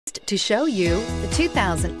to show you the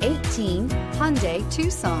 2018 Hyundai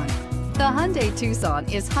Tucson. The Hyundai Tucson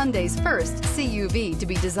is Hyundai's first CUV to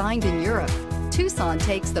be designed in Europe. Tucson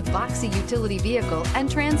takes the boxy utility vehicle and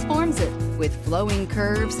transforms it. With flowing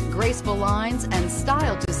curves, graceful lines, and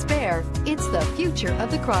style to spare, it's the future of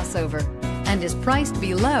the crossover and is priced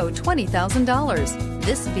below $20,000.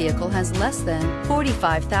 This vehicle has less than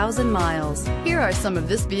 45,000 miles. Here are some of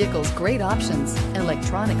this vehicle's great options: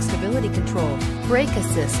 electronic stability control, brake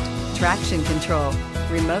assist, traction control,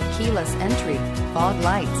 remote keyless entry, fog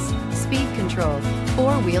lights, speed control,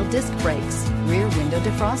 four-wheel disc brakes, rear window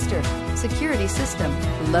defroster, security system,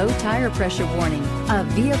 low tire pressure warning. A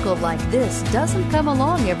vehicle like this doesn't come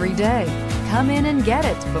along every day. Come in and get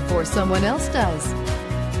it before someone else does.